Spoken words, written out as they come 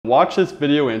watch this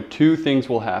video and two things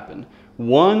will happen.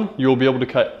 One, you'll be able to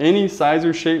cut any size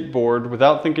or shape board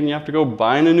without thinking you have to go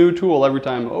buying a new tool every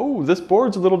time. Oh, this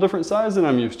board's a little different size than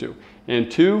I'm used to. And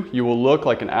two, you will look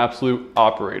like an absolute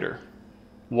operator.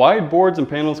 Wide boards and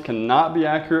panels cannot be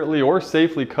accurately or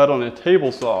safely cut on a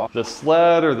table saw. The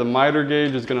sled or the miter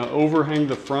gauge is going to overhang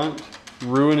the front,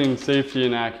 ruining safety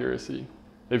and accuracy.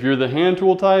 If you're the hand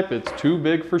tool type, it's too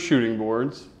big for shooting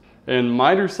boards. And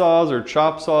miter saws or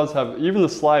chop saws even the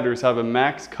sliders have a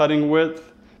max cutting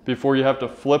width before you have to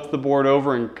flip the board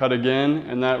over and cut again,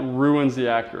 and that ruins the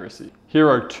accuracy. Here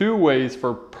are two ways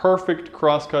for perfect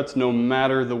crosscuts no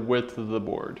matter the width of the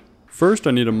board. First,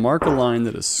 I need to mark a line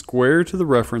that is square to the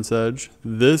reference edge.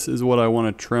 This is what I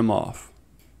want to trim off.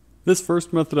 This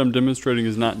first method I'm demonstrating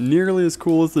is not nearly as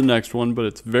cool as the next one, but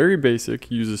it's very basic,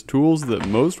 uses tools that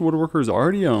most woodworkers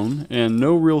already own, and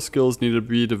no real skills need to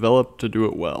be developed to do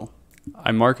it well.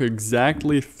 I mark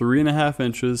exactly 3.5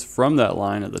 inches from that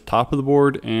line at the top of the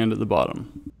board and at the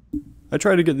bottom. I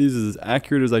try to get these as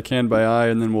accurate as I can by eye,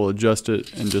 and then we'll adjust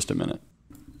it in just a minute.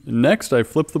 Next, I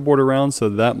flip the board around so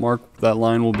that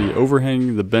line will be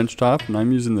overhanging the bench top, and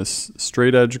I'm using this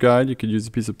straight edge guide. You could use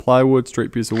a piece of plywood,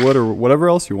 straight piece of wood, or whatever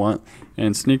else you want,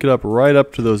 and sneak it up right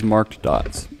up to those marked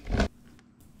dots.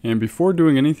 And before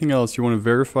doing anything else, you want to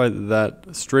verify that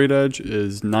that straight edge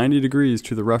is 90 degrees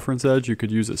to the reference edge. You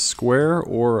could use a square,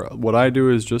 or what I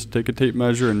do is just take a tape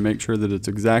measure and make sure that it's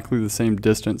exactly the same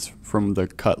distance from the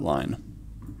cut line.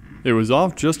 It was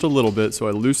off just a little bit, so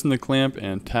I loosen the clamp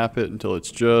and tap it until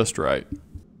it's just right.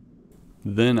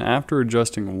 Then after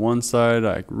adjusting one side,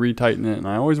 I retighten it, and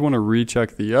I always want to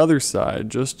recheck the other side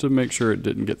just to make sure it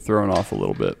didn't get thrown off a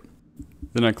little bit.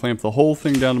 Then I clamp the whole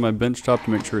thing down to my bench top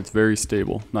to make sure it's very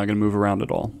stable, not going to move around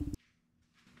at all.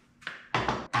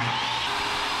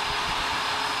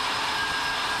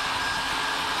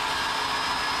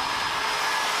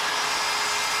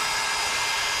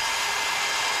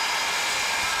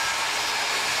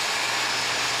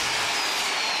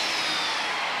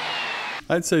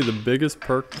 I'd say the biggest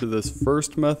perk to this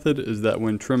first method is that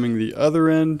when trimming the other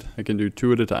end, I can do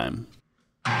 2 at a time.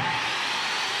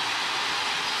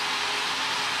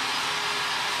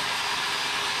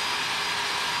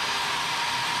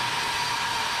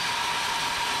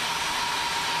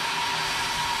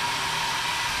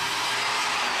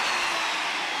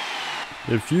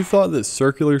 If you thought that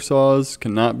circular saws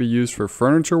cannot be used for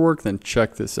furniture work, then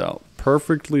check this out.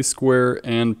 Perfectly square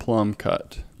and plumb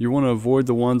cut. You want to avoid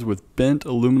the ones with bent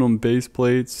aluminum base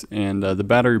plates and the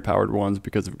battery powered ones,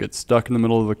 because if it gets stuck in the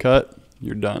middle of a cut,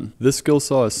 you're done. This skill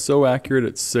saw is so accurate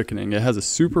it's sickening. It has a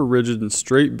super rigid and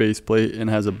straight base plate and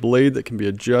has a blade that can be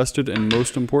adjusted and,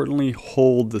 most importantly,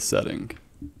 hold the setting.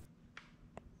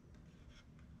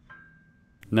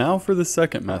 Now for the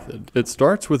second method. It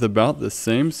starts with about the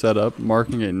same setup,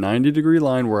 marking a 90-degree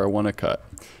line where I want to cut.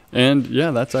 And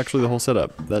yeah, that's actually the whole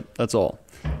setup. That's all.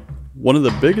 One of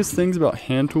the biggest things about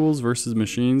hand tools versus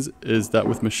machines is that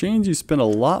with machines you spend a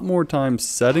lot more time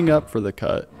setting up for the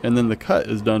cut, and then the cut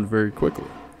is done very quickly.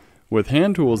 With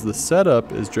hand tools, the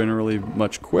setup is generally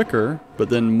much quicker, but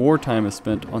then more time is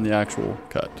spent on the actual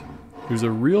cut. There's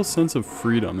a real sense of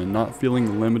freedom in not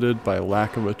feeling limited by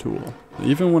lack of a tool,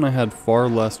 even when I had far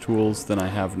less tools than I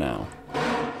have now.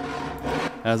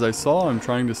 As I saw, I'm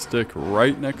trying to stick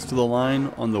right next to the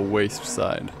line on the waste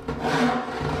side.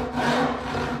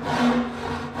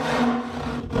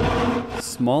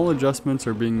 Small adjustments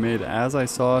are being made as I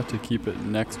saw to keep it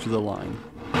next to the line.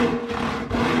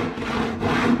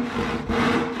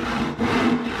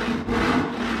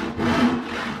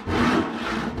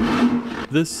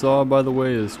 This saw, by the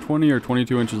way, is 20 or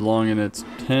 22 inches long, and it's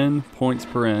 10 points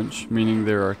per inch, meaning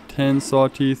there are 10 saw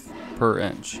teeth per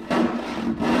inch.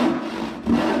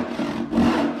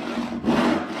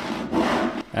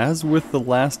 As with the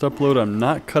last upload, I'm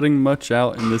not cutting much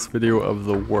out in this video of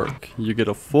the work. You get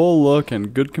a full look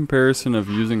and good comparison of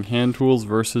using hand tools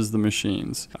versus the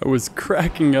machines. I was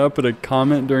cracking up at a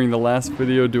comment during the last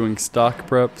video doing stock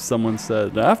prep. Someone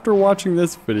said, after watching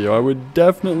this video, I would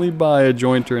definitely buy a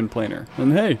jointer and planer.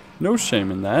 And hey, no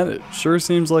shame in that. It sure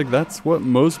seems like that's what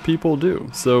most people do.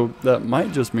 So that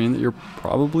might just mean that you're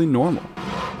probably normal.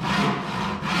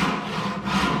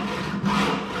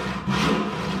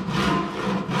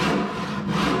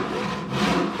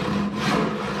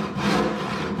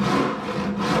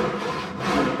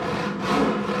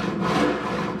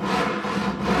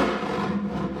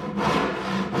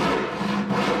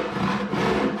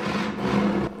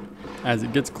 As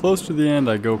it gets close to the end,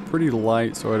 I go pretty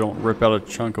light so I don't rip out a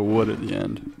chunk of wood at the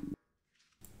end.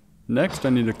 Next, I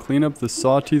need to clean up the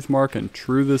sawteeth mark and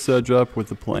true this edge up with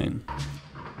the plane.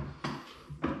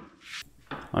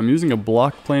 I'm using a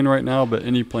block plane right now, but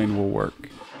any plane will work.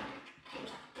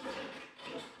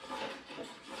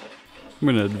 I'm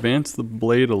going to advance the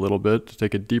blade a little bit to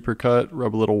take a deeper cut,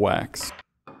 rub a little wax.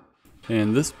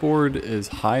 And this board is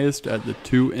highest at the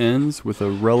two ends with a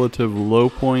relative low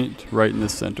point right in the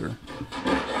center.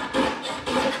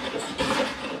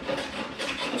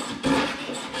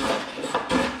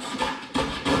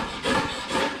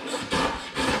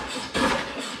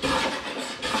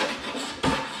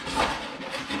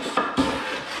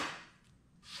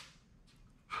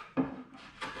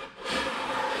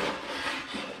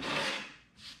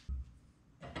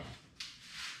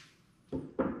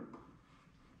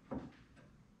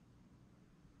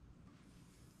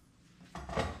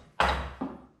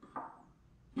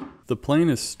 The plane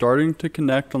is starting to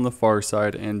connect on the far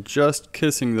side and just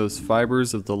kissing those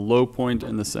fibers of the low point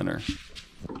in the center.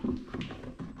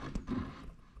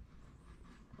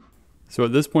 So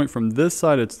at this point from this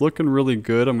side it's looking really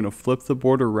good. I'm going to flip the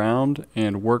board around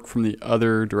and work from the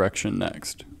other direction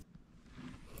next.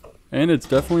 And it's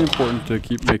definitely important to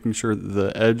keep making sure that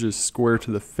the edge is square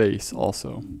to the face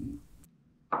also.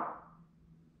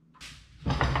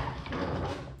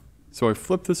 So I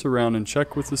flip this around and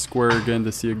check with the square again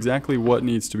to see exactly what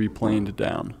needs to be planed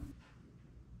down.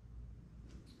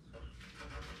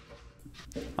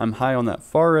 I'm high on that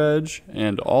far edge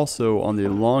and also on the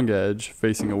long edge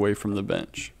facing away from the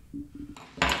bench.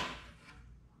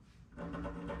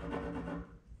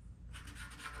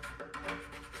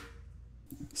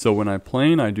 So when I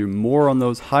plane, I do more on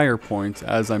those higher points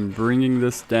as I'm bringing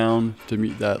this down to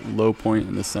meet that low point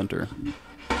in the center.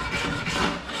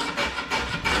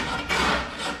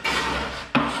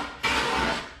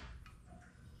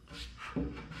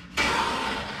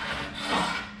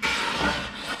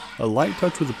 A light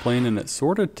touch with the plane and it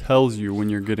sort of tells you when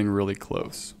you're getting really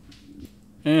close.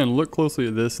 And look closely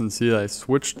at this and see that I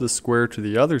switched the square to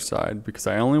the other side because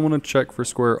I only want to check for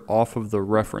square off of the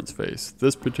reference face.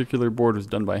 This particular board was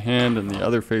done by hand and the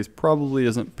other face probably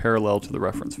isn't parallel to the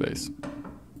reference face.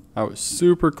 I was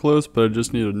super close, but I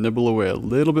just need to nibble away a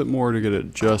little bit more to get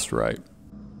it just right.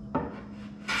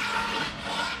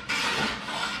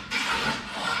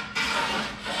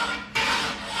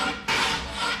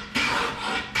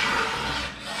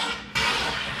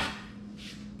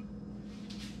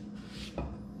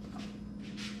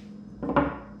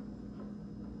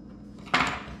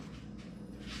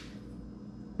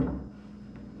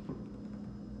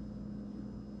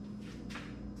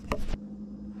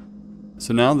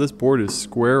 So now this board is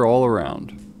square all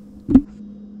around.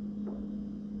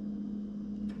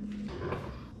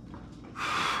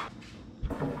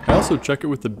 I also check it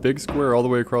with the big square all the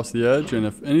way across the edge, and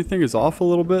if anything is off a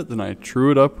little bit, then I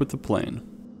true it up with the plane.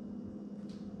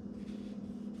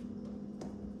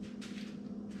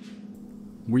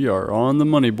 We are on the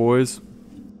money, boys.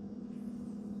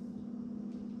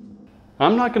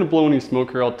 I'm not going to blow any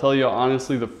smoke here. I'll tell you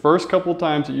honestly, the first couple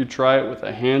times that you try it with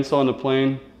a handsaw on the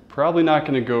plane, probably not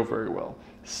going to go very well.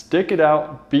 Stick it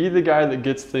out, be the guy that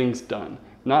gets things done,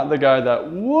 not the guy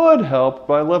that would help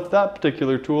but I left that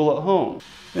particular tool at home.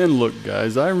 And look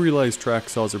guys, I realize track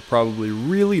saws are probably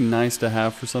really nice to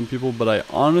have for some people, but I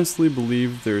honestly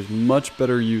believe there's much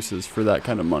better uses for that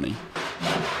kind of money.